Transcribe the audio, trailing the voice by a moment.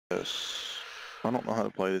Yes. I don't know how to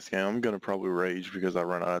play this game. I'm gonna probably rage because I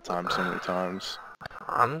run out of time so many times.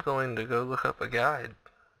 I'm going to go look up a guide.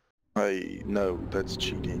 Hey, no, that's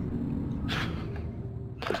cheating.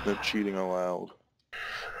 There's no cheating allowed.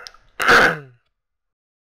 So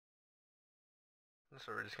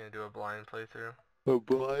we're just gonna do a blind playthrough. A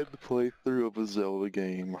blind playthrough of a Zelda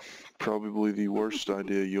game. Probably the worst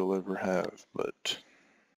idea you'll ever have, but...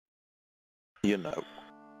 you know.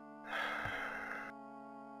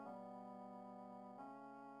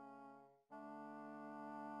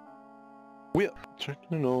 Whip!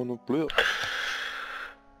 Turning on a flip.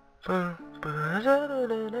 Alright,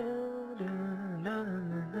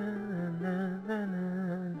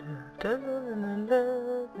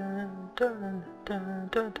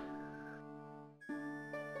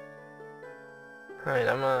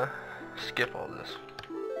 I'm gonna skip all this.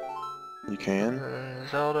 You can?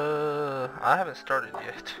 Zelda... I haven't started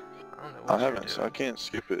yet. I don't know what I you're haven't, so doing. I can't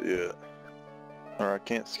skip it yet. Or I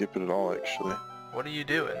can't skip it at all, actually. What are you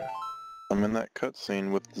doing? I'm in that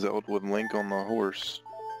cutscene with Zelda with Link on the horse.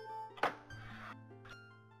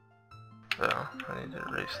 Oh, I need to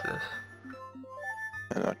erase this.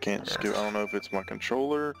 And I can't skip. I don't know if it's my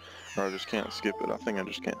controller, or I just can't skip it. I think I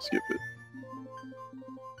just can't skip it.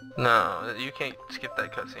 No, you can't skip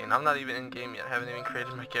that cutscene. I'm not even in game yet. I haven't even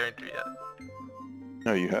created my character yet.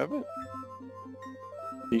 No, you haven't?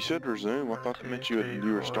 You said resume. I thought that meant you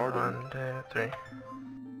were starting. 1, 2, 3.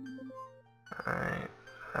 Alright.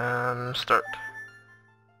 Start.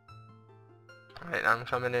 Alright, I'm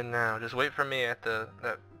coming in now. Just wait for me at that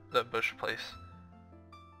bush place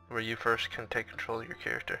where you first can take control of your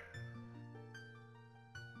character.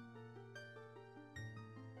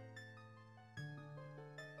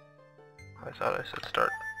 I thought I said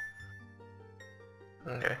start.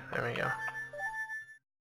 Okay, there we go.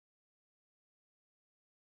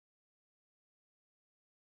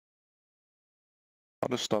 I'll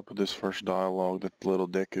just stop with this first dialogue that the little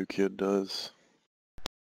Deku kid does.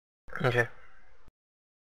 Okay.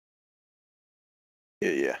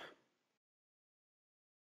 Yeah.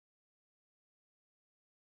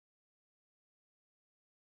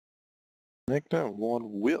 Make that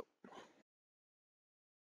one whip.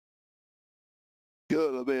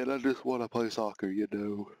 God, man, I just want to play soccer, you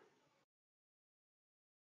know.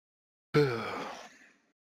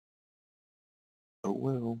 Oh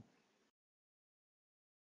well.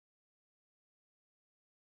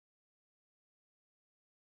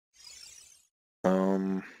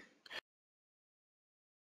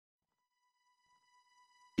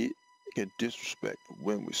 It get disrespectful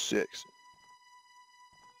when we're sexy.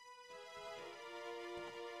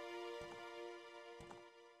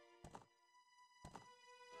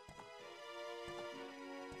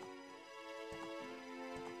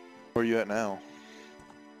 Where you at now?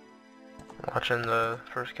 Watching the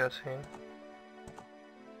first cutscene.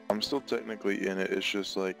 I'm still technically in it, it's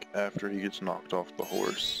just like after he gets knocked off the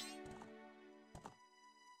horse.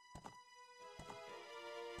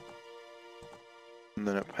 And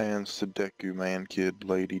then it pans to Deku man kid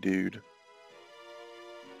lady dude.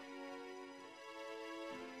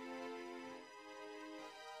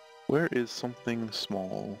 Where is something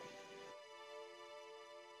small?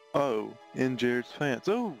 Oh, in Jared's pants.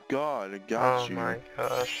 Oh god, I got you. Oh my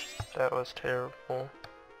gosh, that was terrible.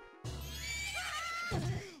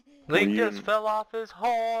 Link just fell off his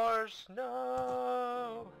horse!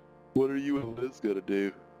 No! What are you and Liz gonna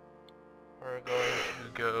do? We're going to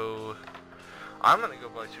go... I'm gonna go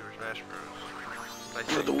buy Super Smash Bros.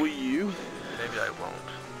 For the Wii U? Maybe I won't.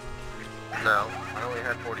 No, I only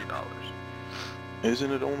had $40.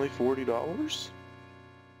 Isn't it only $40?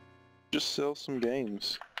 Just sell some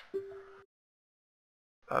games.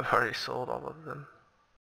 I've already sold all of them.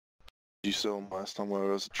 Did you sell them last time when I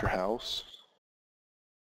was at your house?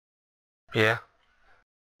 Yeah.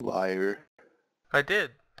 Liar. I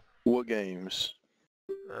did. What games?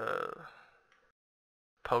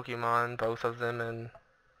 Pokemon, both of them, and...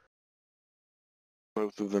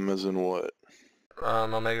 Both of them as in what?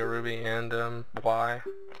 Omega Ruby and, Y.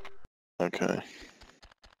 Okay.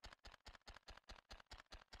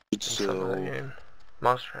 It's still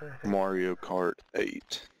Monster Hunter. Mario Kart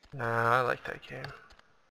 8. Nah, I like that game.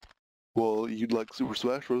 Well, you'd like Super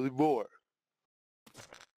Smash Bros. More.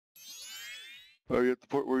 Are you at the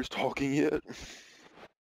part where he's talking yet?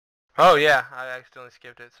 Oh yeah, I accidentally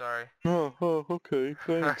skipped it, sorry. Oh, okay,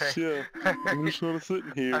 thanks, yeah. I'm just sort of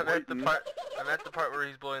sitting here I'm at waiting. the part where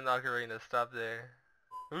he's blowing the ocarina, stop there.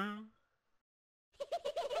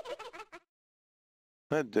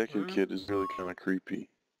 That Deku kid is really kind of creepy.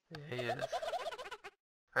 Yeah, he is.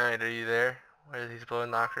 Alright, are you there? Where he's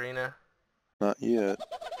blowing the ocarina? Not yet.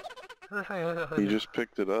 He just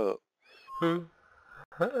picked it up.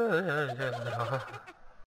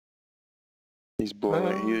 He's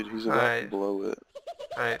blowing it. He's about to blow it.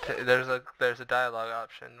 Alright, there's a dialogue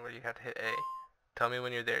option where you have to hit A. Tell me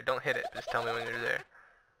when you're there. Don't hit it, just tell me when you're there.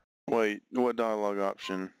 Wait, what dialogue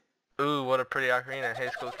option? Ooh, what a pretty ocarina. Hey,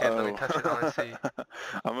 school kid, let me touch it, I want to see.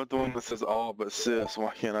 I'm at the one that says all but sis.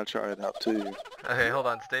 Why can't I try it out too? Okay, hold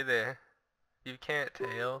on, stay there. You can't,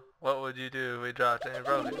 Tail. What would you do if we dropped it and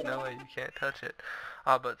broke it? No way, you can't touch it.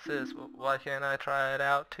 Ah, but sis, why can't I try it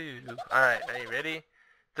out too? Alright, are you ready?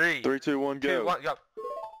 3, 2, 1, go. 2, 1, go.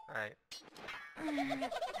 Alright.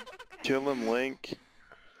 Kill him, Link.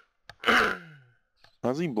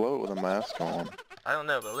 How's he blow it with a mask on? I don't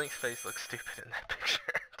know, but Link's face looks stupid in that picture.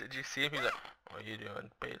 Did you see him? He's like, what are you doing,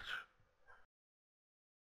 bitch?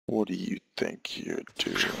 What do you think you're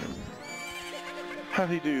doing? How'd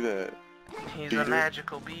he do that? He's a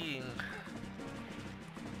magical being.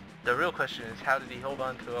 The real question is, how did he hold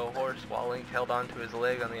on to a horse while Link held on to his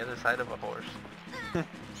leg on the other side of a horse?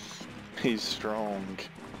 He's strong.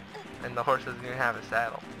 And the horse doesn't even have a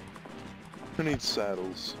saddle. Who needs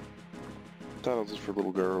saddles? Saddles is for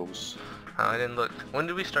little girls. Oh, I didn't look. When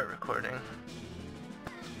did we start recording?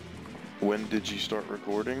 When did you start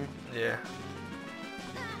recording? Yeah.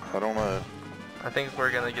 I don't know. I think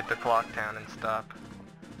we're gonna get the clock down and stop.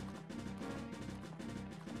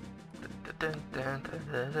 You're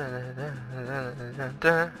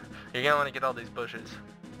gonna want to get all these bushes.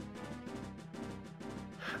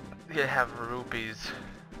 You have rupees.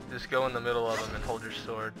 Just go in the middle of them and hold your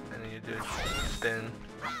sword, and then you do spin.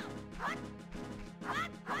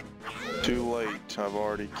 Too late. I've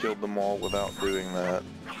already killed them all without doing that.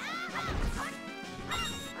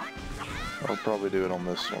 I'll probably do it on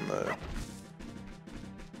this one though.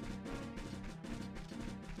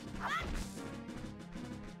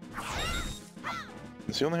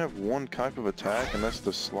 Does he only have one type of attack, and that's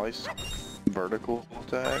the slice vertical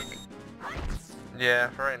attack? Yeah,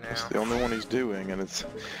 for right now. It's the only one he's doing, and it's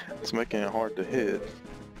making it hard to hit.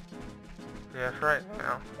 Yeah, for right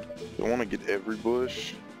now. You want to get every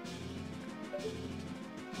bush?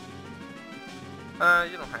 You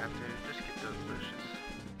don't have to. Just get those bushes.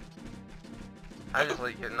 I just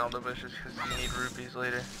like getting all the bushes because you need rupees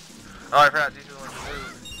later. Oh, I forgot. These are the ones that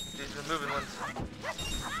move. These are the moving ones.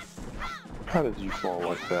 How did you fall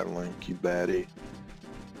like that, Link, you baddie?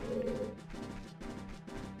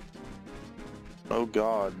 Oh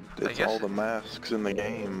god, it's all the masks in the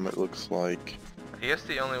game, it looks like. I guess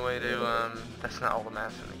the only way to, that's not all the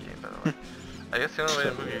masks in the game, by the way. I guess the only way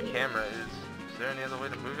to move your camera is there any other way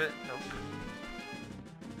to move it? Nope.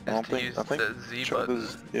 I think the Z button.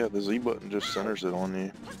 Yeah, the Z button just centers it on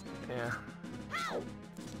you. Yeah.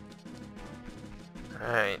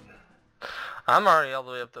 Alright. I'm already all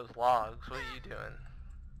the way up those logs. What are you doing?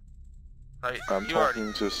 Like, I'm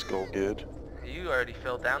talking to Skull Kid. You already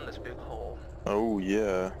fell down this big hole. Oh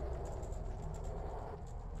yeah.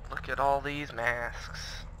 Look at all these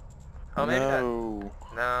masks. Oh, maybe no.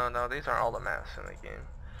 No, these aren't all the masks in the game.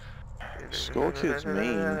 Skull Kid's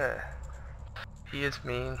mean. He is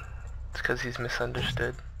mean. It's because he's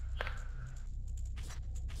misunderstood.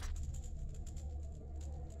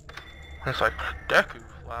 It's like, Deku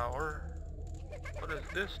Flower? What is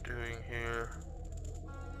this doing here?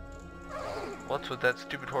 What's with that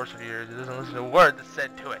stupid horse of yours? It doesn't listen to a word that's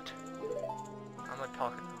said to it. I'm like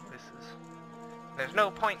talking to voices. There's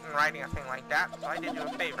no point in writing a thing like that, so I did you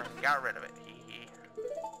a favor and got rid of it. Hee hee.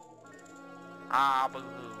 Ah,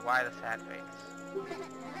 boo-hoo, why the sad face?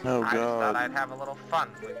 Oh I just thought god. I'd have a little fun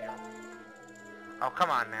with you. Oh,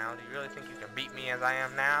 come on now. Do you really think you can beat me as I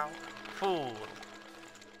am now? Fool.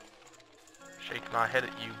 Shake my head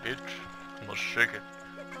at you, bitch. I'm gonna shake it.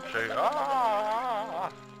 Shake it.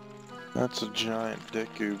 Ah! That's a giant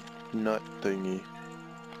Deku nut thingy.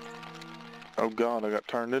 Oh god, I got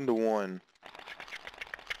turned into one.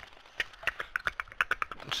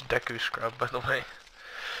 It's Deku Scrub, by the way.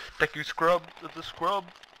 Deku Scrub, the scrub.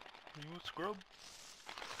 You a scrub?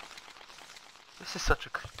 This is such a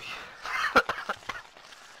creepy.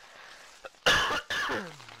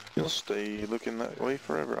 He'll stay looking that way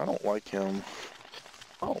forever. I don't like him.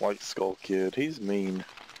 I don't like Skull Kid. He's mean.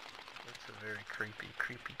 It's a very creepy.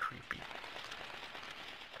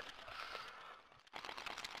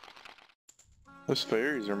 Those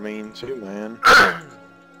fairies are mean too, man.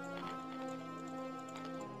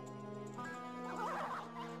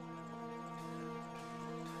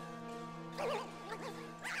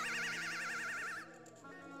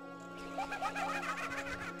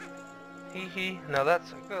 Hee hee. Now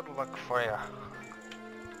that's a good look for you.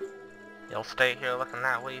 You'll stay here looking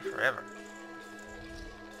that way forever.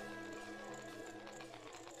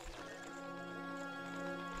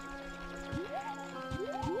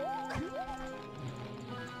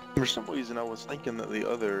 For some reason, I was thinking that the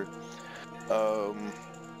other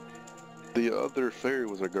fairy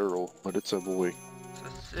was a girl, but it's a boy.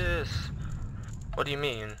 Sis, what do you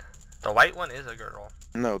mean? The white one is a girl.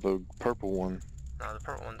 No, the purple one. No, the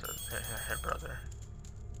purple one's her brother.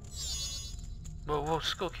 Whoa, whoa,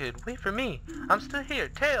 Skull Kid, wait for me. I'm still here.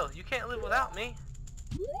 Tail, you can't live without me.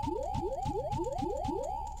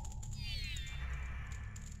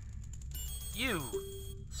 You.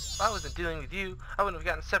 If I wasn't dealing with you, I wouldn't have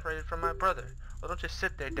gotten separated from my brother. Well, don't just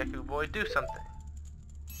sit there, Deku boy. Do something.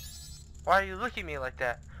 Why are you looking at me like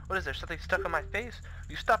that? What is there, something stuck on my face?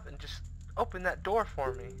 You stop and just open that door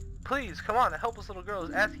for me. Please, come on, a helpless little girl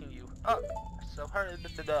is asking you. Up. So hurry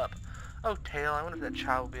it up. Oh, Tail, I wonder if that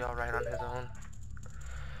child will be alright on his own.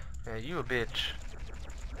 Yeah, you a bitch.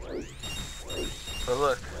 But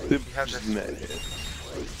look, you have this...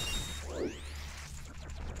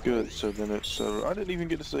 Good, so then it's... I didn't even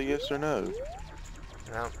get to say yes or no.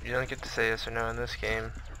 No, you don't get to say yes or no in this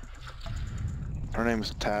game. Her name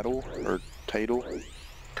is Tattle, or Tatel.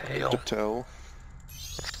 Tail. Tatel.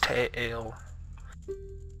 It's Tail.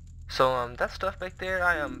 So, that stuff back there,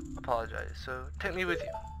 I, apologize. So, take me with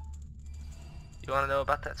you. You want to know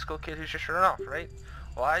about that Skull Kid who's just run off, right?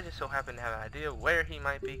 Well, I just so happen to have an idea where he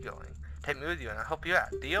might be going. Take me with you and I'll help you out.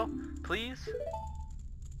 Deal? Please?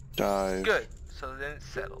 Dive. Good. So then it's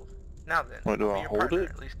settled. Now then, What, do I'll be I your hold partner, it?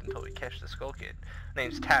 at least until we catch the Skull Kid.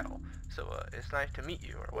 Name's Tattle. So, it's nice to meet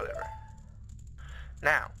you, or whatever.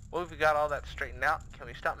 Now, what if we got all that straightened out? Can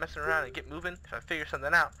we stop messing around and get moving? If I figure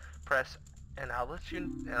something out, press, and I'll let you,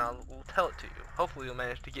 and we'll tell it to you. Hopefully you'll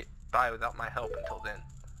manage to get by without my help until then.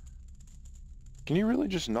 Can you really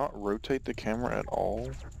just not rotate the camera at all?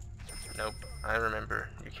 Nope, I remember.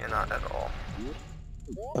 You cannot at all.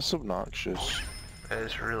 That's obnoxious. It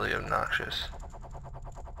is really obnoxious.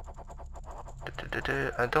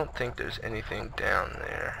 I don't think there's anything down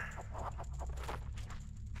there.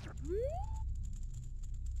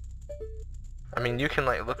 I mean, you can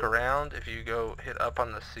like look around if you go hit up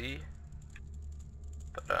on the sea.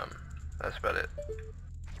 But that's about it.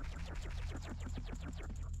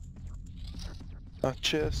 A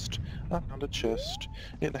chest. I found a chest.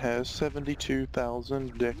 It has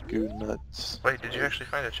 72,000 Deku nuts. Wait, did you actually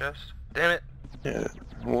find a chest? Damn it! Yeah.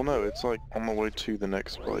 Well, no, it's like on the way to the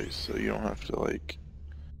next place, so you don't have to like...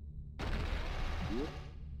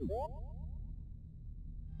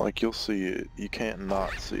 Like, you'll see it. You can't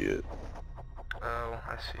not see it. Oh,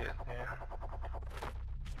 I see it, yeah.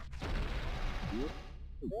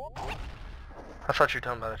 I thought you were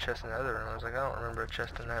talking about a chest in the other room. I was like, I don't remember a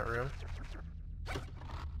chest in that room.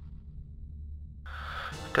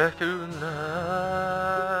 Deku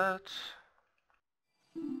nuts.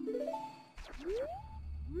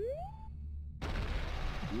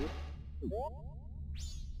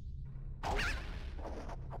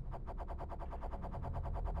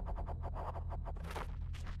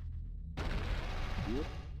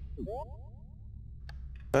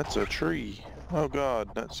 That's a tree. Oh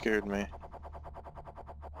god, that scared me.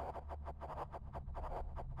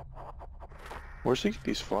 Where's he get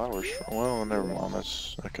these flowers from? Well, never mind,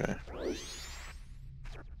 that's okay.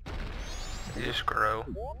 They just grow.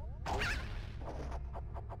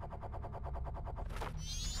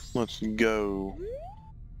 Let's go.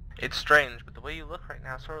 It's strange, but the way you look right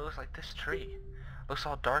now sort of looks like this tree. Looks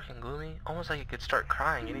all dark and gloomy, almost like it could start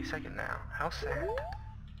crying any second now. How sad.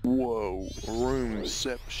 Whoa,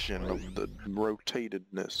 roomception of the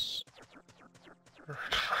rotatedness.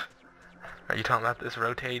 Are you talking about this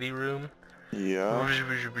rotating room? Yeah.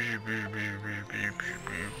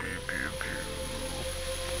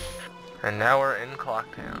 And now we're in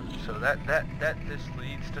Clocktown. So that this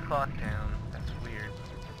leads to Clocktown. That's weird.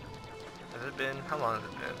 Has it been? How long has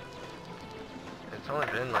it been? It's only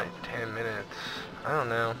been like 10 minutes. I don't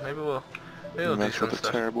know. Maybe we'll do some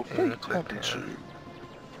stuff terrible in fate, haven't you?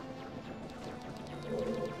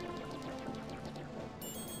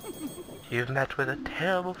 You've met with a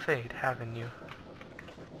terrible fate, haven't you?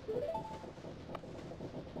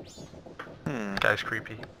 Guy's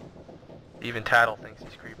creepy. Even Tattle thinks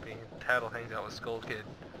he's creepy. Tattle hangs out with Skull Kid.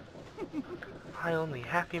 My only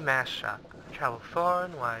happy mask shop. I travel far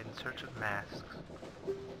and wide in search of masks.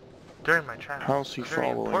 During my travels, How's he a very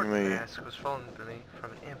following important me? mask was stolen for me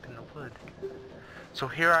from an imp in the wood. So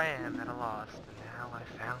here I am at a loss, and now I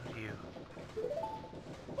found you.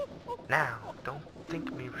 Now, don't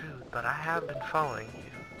think me rude, but I have been following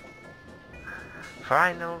you. For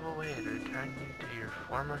I know of a way to return you to your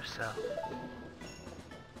former self.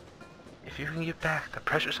 If you can give back the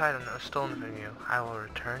precious item that was stolen from you, I will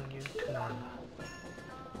return you to normal.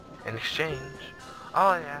 In exchange,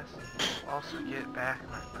 all I ask also get back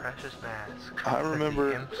my precious mask I remember.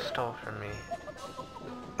 that the imp stole from me.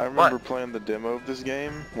 I remember playing the demo of this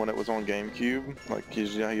game when it was on GameCube. Like, you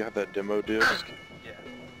know, you have that demo disc. Yeah.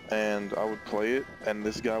 And I would play it, and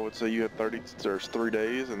this guy would say you had 3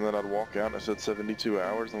 days, and then I'd walk out and it said 72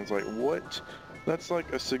 hours, and I was like, what? That's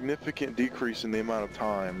like a significant decrease in the amount of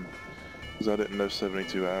time. Because I didn't know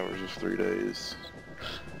 72 hours was 3 days.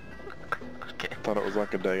 Okay. Thought it was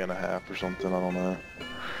like a day and a half or something, I don't know.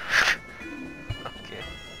 Okay.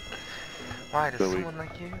 Why does someone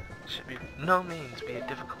like you should be no means be a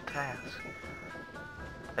difficult task?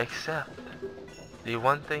 Except, the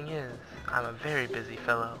one thing is, I'm a very busy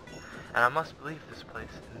fellow, and I must leave this place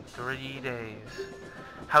in 3 days.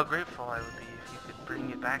 How grateful I would be if you could bring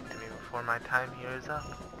it back to me before my time here is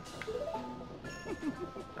up.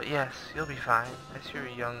 But yes, you'll be fine, as you're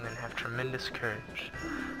young and have tremendous courage.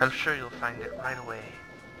 I'm sure you'll find it right away.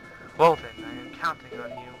 Well then, I am counting on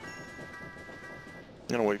you.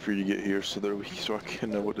 I'm gonna wait for you to get here so I can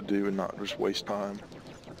know what to do and not just waste time.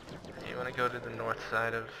 You want to go to the north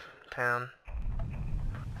side of town?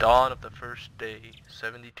 Dawn of the first day,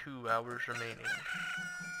 72 hours remaining.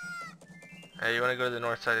 Hey, you want to go to the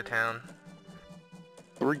north side of town?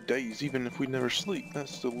 3 days, even if we never sleep, that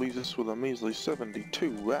still leaves us with a measly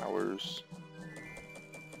 72 hours.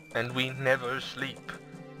 And we never sleep.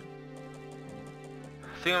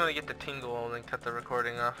 I think I'm gonna get the tingle and then cut the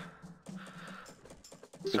recording off.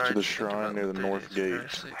 Get to the shrine near the north gate. You wanna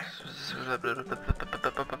find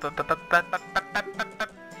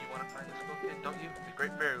the school kid, don't you? The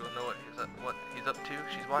Great Fairy will know what he's up to.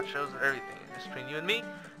 She's watched shows and everything. Just between you and me,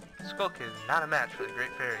 the Skull Kid is not a match for the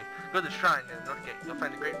Great Fairy. Go to the shrine near the north gate. You'll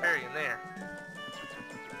find the Great Fairy in there.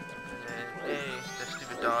 And then, hey, that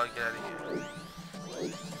stupid dog, get out of here.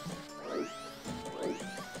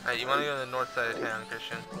 Alright, you wanna go to the north side of town,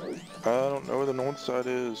 Christian? I don't know where the north side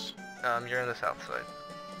is. You're on the south side.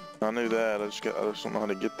 I knew that. I just don't know how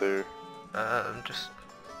to get there. Just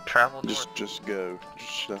travel north. Just go.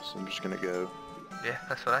 I'm just gonna go. Yeah,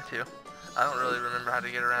 that's what I do. I don't really remember how to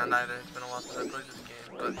get around either. It's been a while since I played this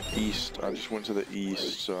game, but... East. I just went to the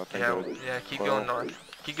east, so I think yeah, keep going north.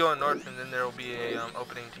 Keep going north, and then there will be a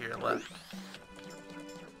opening to your left.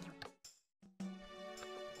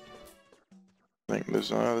 I think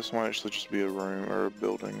this might actually just be a room or a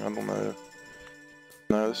building. I don't know.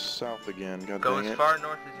 No, this is south again. God Go dang as it. far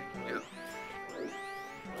north as you can go.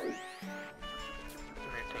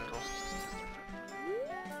 Come here, Tingle.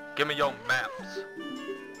 Give me your maps.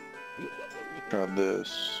 Got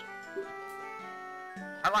this.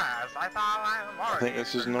 Alas, I thought I am already. I think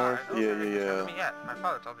this is north. Yeah. My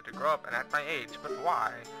father told me to grow up and act my age, but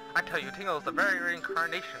why? I tell you, Tingle is the very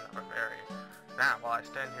reincarnation of a fairy. Now, while I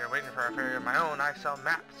stand here waiting for a fairy of my own, I sell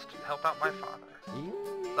maps to help out my father.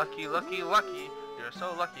 Lucky, lucky, lucky. You're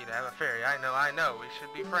so lucky to have a fairy. I know. We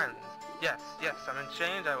should be friends. Yes, I'm in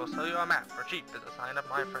exchange. I will sell you a map for cheap as a sign of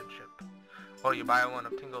my friendship. Will you buy one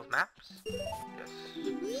of Tingle's maps? Yes.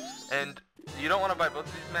 And you don't want to buy both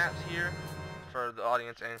of these maps here for the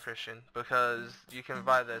audience and Christian, because you can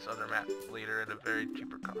buy this other map later at a very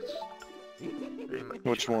cheaper cost.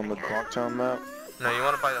 Which one? The Clocktown map? No, you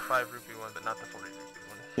want to buy the 5 rupee one, but not the 40 rupee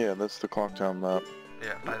one. Yeah, that's the Clocktown map.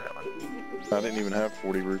 Yeah, buy that one. I didn't even have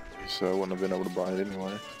 40 rupees, so I wouldn't have been able to buy it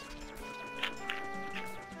anyway.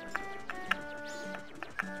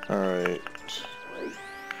 Alright.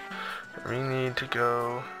 We need to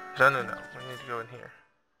go... No. We need to go in here.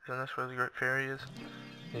 Isn't this where the Great Fairy is?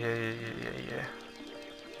 Yeah.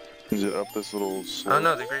 Is it up this little slope? Oh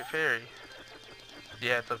no, the Great Fairy.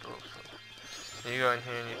 Yeah, it's up the little slope. You go in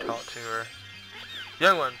here and you talk to her.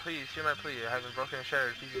 Young one, please hear my plea. I have been broken and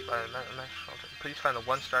shattered pieces by a magic fountain. Please find the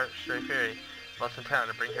one-star stray fairy lost in town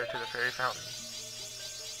and bring her to the fairy fountain.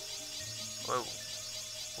 Whoa.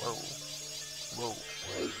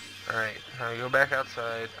 Alright, now we go back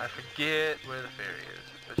outside. I forget where the fairy is,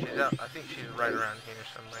 but she's out. I think she's right around here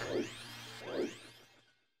somewhere.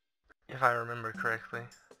 If I remember correctly.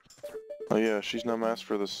 Oh yeah, she's no match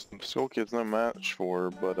for the Skull Kid's no match for her,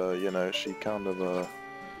 but you know, she kind of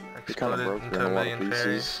Exploded broke her into in a a lot million of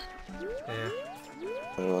pieces. fairies.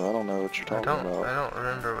 Yeah. I don't know what you're talking about. I don't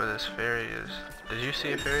remember where this ferry is. Did you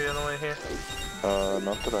see a ferry on the way here?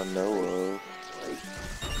 Not that I know of.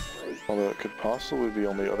 Although it could possibly be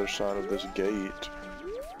on the other side of this gate.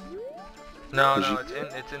 No,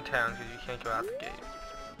 it's in town because you can't go out the gate.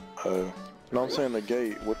 Oh. No, I'm saying the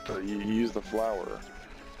gate. You use the flower.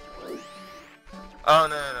 Oh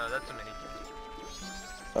no, that's a mini game.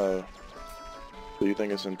 Oh. Do you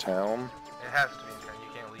think it's in town? It has to be in town.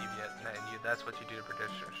 You can't leave yet. And that's what you do to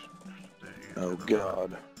protesters. Oh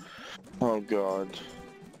god. Oh god.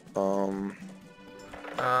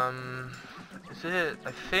 Is it?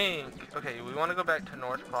 I think. Okay, we want to go back to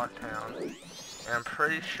North Clocktown, and I'm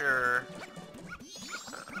pretty sure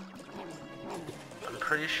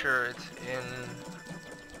it's in.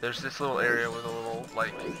 There's this little area with a little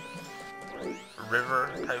like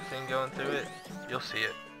river type thing going through it. You'll see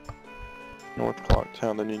it. North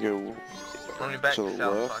Clocktown, then you go Let me back to to the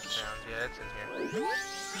South left. Clocktown. Yeah, it's in here.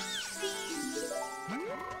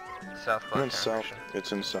 South And then Clocktown. south.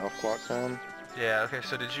 It's in South Clocktown. Yeah. Okay.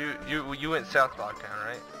 So did you went South Clocktown,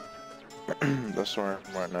 right? That's where I am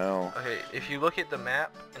right now. Okay. If you look at the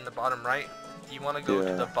map in the bottom right, you want to go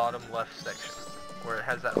to the bottom left section, where it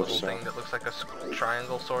has that little thing that looks like a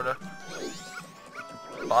triangle, sorta.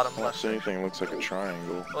 Bottom I don't left. see anything that looks like a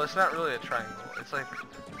triangle. Well, it's not really a triangle. It's like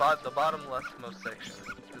the bottom leftmost section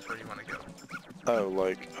is where you want to go. Oh,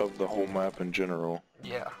 like of the whole map in general.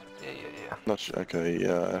 Yeah. That's okay.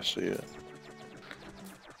 Yeah, I see it.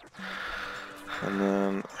 And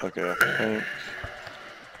then okay, I think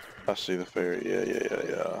I see the ferry.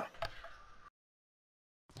 Yeah.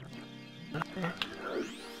 Okay.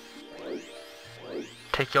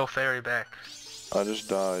 Take your ferry back. I just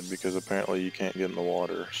died because apparently you can't get in the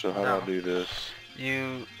water. So how do I do this?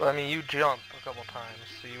 You jumped a couple times.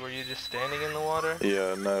 So were you just standing in the water?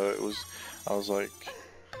 Yeah, no, I was like,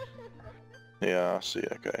 yeah, I see,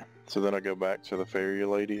 okay. So then I go back to the fairy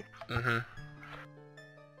lady. Mm-hmm.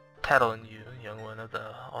 Tattling you, young one of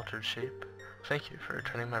the altered shape. Thank you for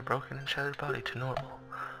returning my broken and shattered body to normal.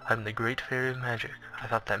 I'm the great fairy of magic. I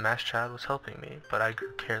thought that masked child was helping me, but I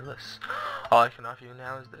grew careless. All I can offer you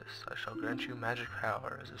now is this. I shall grant you magic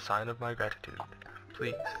power as a sign of my gratitude.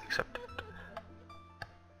 Please accept it.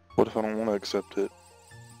 What if I don't want to accept it?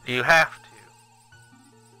 You have to.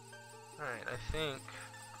 Alright, I think...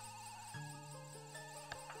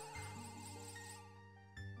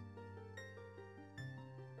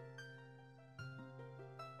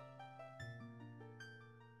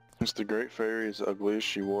 Is the Great Fairy as ugly as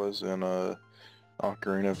she was in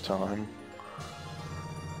Ocarina of Time?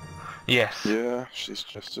 Yes. Yeah, she's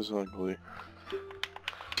just as ugly.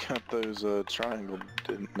 Got those triangle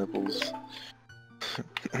nipples.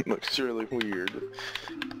 Looks really weird.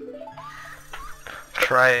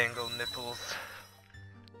 Triangle nipples.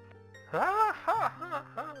 Ha ha ha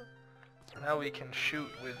ha. Now we can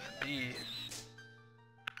shoot with bees.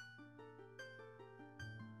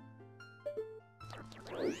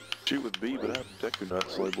 Shoot with B, but I have Deku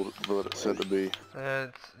Nuts labeled what it said to be.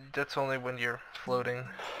 That's only when you're floating.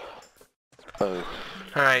 Oh.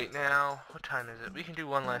 Alright, now, what time is it? We can do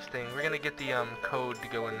one last thing. We're gonna get the code to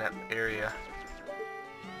go in that area.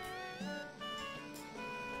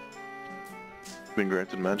 Been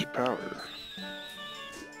granted magic power.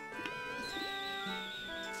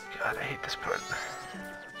 God, I hate this part.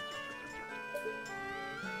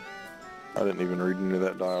 I didn't even read any of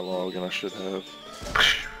that dialogue, and I should have.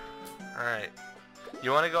 Alright.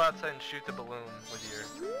 You want to go outside and shoot the balloon with your...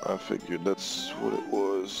 I figured that's what it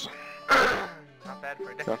was. Not bad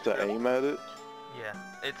for a Got to aim at it? Yeah.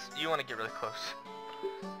 You want to get really close.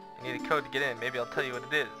 You need a code to get in. Maybe I'll tell you what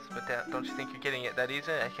it is. But don't you think you're getting it that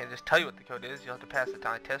easy? I can't just tell you what the code is. You'll have to pass the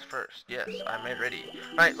time test first. Yes, I'm ready.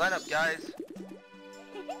 Alright, line up, guys.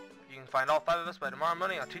 You can find all 5 of us by tomorrow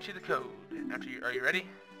morning. I'll teach you the code. Are you ready?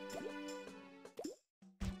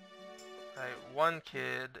 Alright, one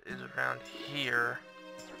kid is around here.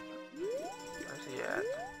 Where's he at?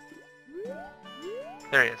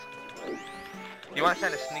 There he is. You want to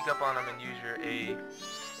kind of sneak up on him and use your A.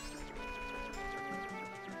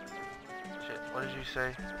 Shit, what did you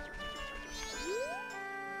say?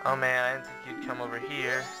 Oh man, I didn't think you'd come over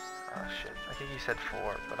here. Oh shit, I think he said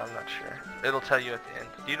 4, but I'm not sure. It'll tell you at the end.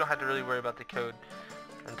 You don't have to really worry about the code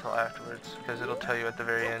until afterwards, because it'll tell you at the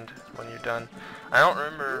very end when you're done. I don't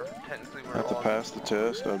remember technically where I have to pass the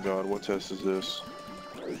test? Oh god, what test is this?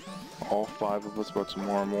 All 5 of us by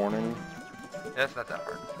tomorrow morning? That's not that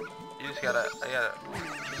hard. You just gotta,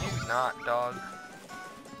 can you not, dog?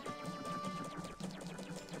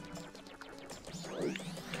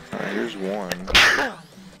 Alright, here's one. Yeah,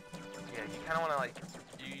 you kinda wanna like,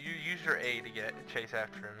 you use your A to chase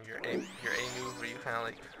after him. Your A move where you kinda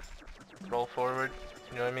like roll forward.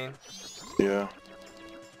 You know what I mean? Yeah.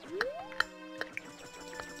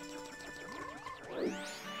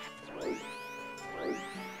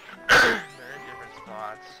 They're in different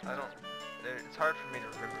spots. It's hard for me to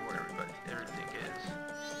remember where everything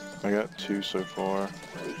is. I got 2 so far.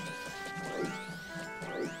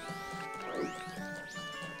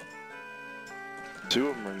 Two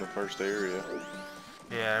of them are in the first area.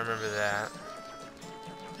 Yeah, I remember that.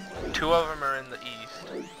 2 of them are in the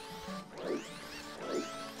east.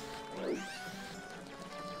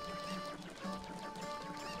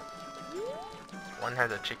 One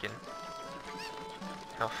has a chicken.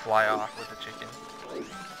 He'll fly off with the chicken.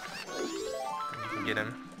 And you can get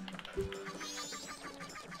him.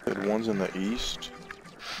 Said one's in the east.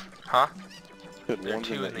 Huh? Said There are one's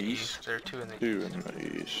two in the east. There are two in the Two east. in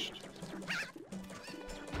the east.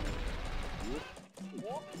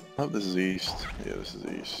 Oh, this is east. Yeah, this is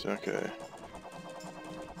east. Okay.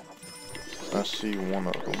 I see one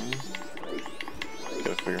of them.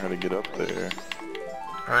 Gotta figure out how to get up there.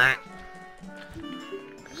 Alright.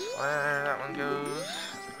 Where that one goes.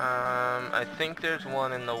 I think there's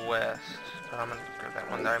one in the west. But I'm gonna grab that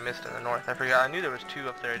one that I missed in the north. I forgot. I knew there was two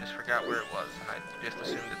up there. I just forgot where it was. And I just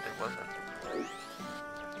assumed that there wasn't.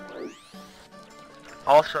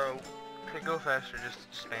 Also, to go faster,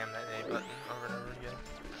 just spam that A button over and over again.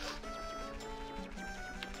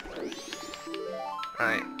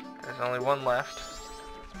 Alright. There's only one left.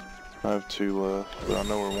 I have two left, but I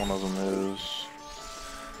know where one of them is.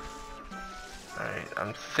 Alright,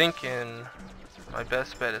 I'm thinking my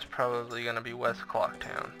best bet is probably gonna be West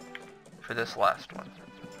Clocktown for this last one.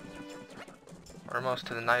 We're almost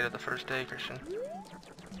to the night of the first day, Christian.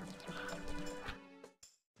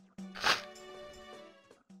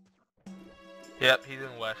 Yep, he's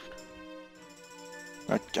in west.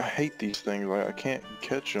 I hate these things. Like, I can't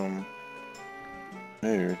catch them.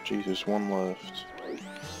 There, Jesus, one left.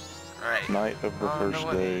 Alright. Night of the first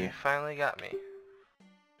no, day. he finally got me.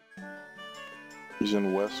 He's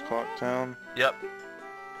in West Clocktown. Yep.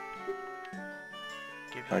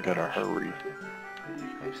 I gotta hurry. No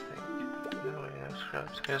way, no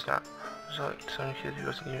scrubs. He does not. There's like some kids he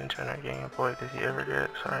wasn't even trying to gang. Boy, did he ever get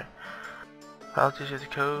it. Sorry. I'll teach you the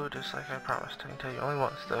code just like I promised. I can tell you only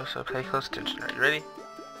once though, so pay close attention. Are you ready?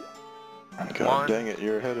 God One, dang it,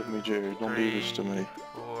 you're ahead of me, Jared. Don't do this to me.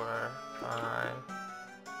 4, 5.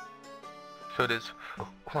 Code is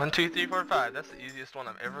 1, 2, 3, 4, 5. That's the easiest one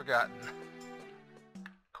I've ever gotten.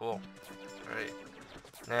 Cool. Alright.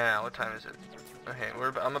 Now, what time is it? Okay,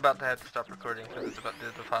 I'm about to have to stop recording because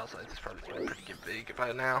the file size is probably getting pretty big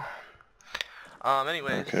by now.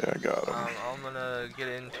 Anyways. Okay, I got him. I'm gonna get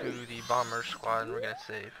into the bomber squad and we're gonna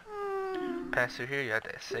save. Pass through here, you have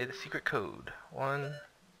to say the secret code. 1,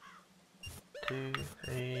 2,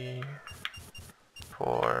 3,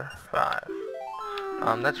 4, 5.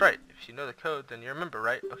 That's right. If you know the code, then you remember,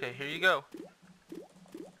 right? Okay, here you go.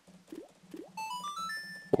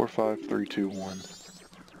 4, 5, 3, 2, 1.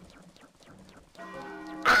 4,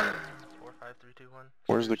 5, 3, 2, 1.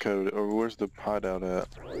 Where's the code, or where's the hideout at?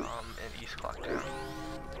 In East Clocktown.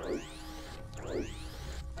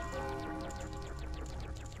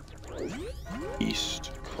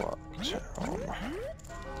 East Clocktown.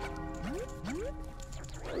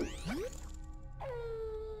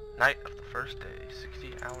 Night of the first day.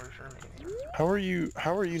 60 hours remaining. How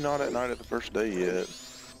are you not at night of the first day yet?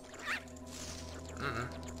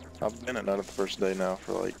 I've been at night of the first day now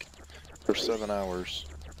for 7 hours.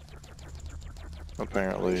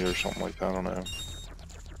 Apparently, or something like that, I don't know.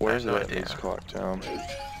 Where's it at in East Clocktown?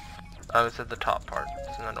 It's at the top part.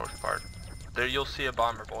 It's in the north part. There you'll see a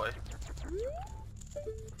bomber boy.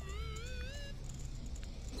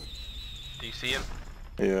 Do you see him?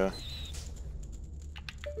 Yeah.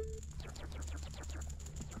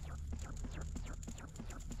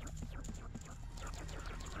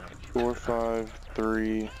 Right, 4, 5,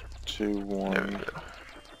 3, 2, 1. There we go.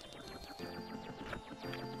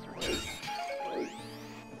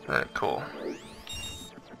 Alright, cool.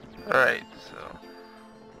 Alright, so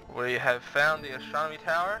we have found the astronomy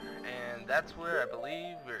tower, and that's where I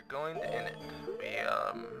believe we're going to end it. We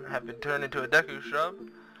have been turned into a Deku shrub.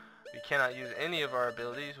 We cannot use any of our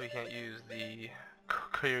abilities. We can't use the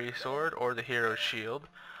Kiri sword or the hero shield.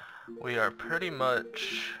 We are pretty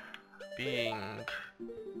much being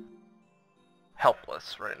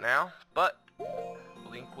helpless right now, but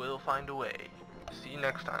Link will find a way. See you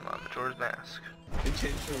next time on Majora's Mask.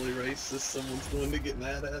 Intentionally racist, someone's going to get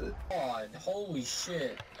mad at it. God, holy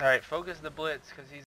shit. Alright, focus the blitz, because he's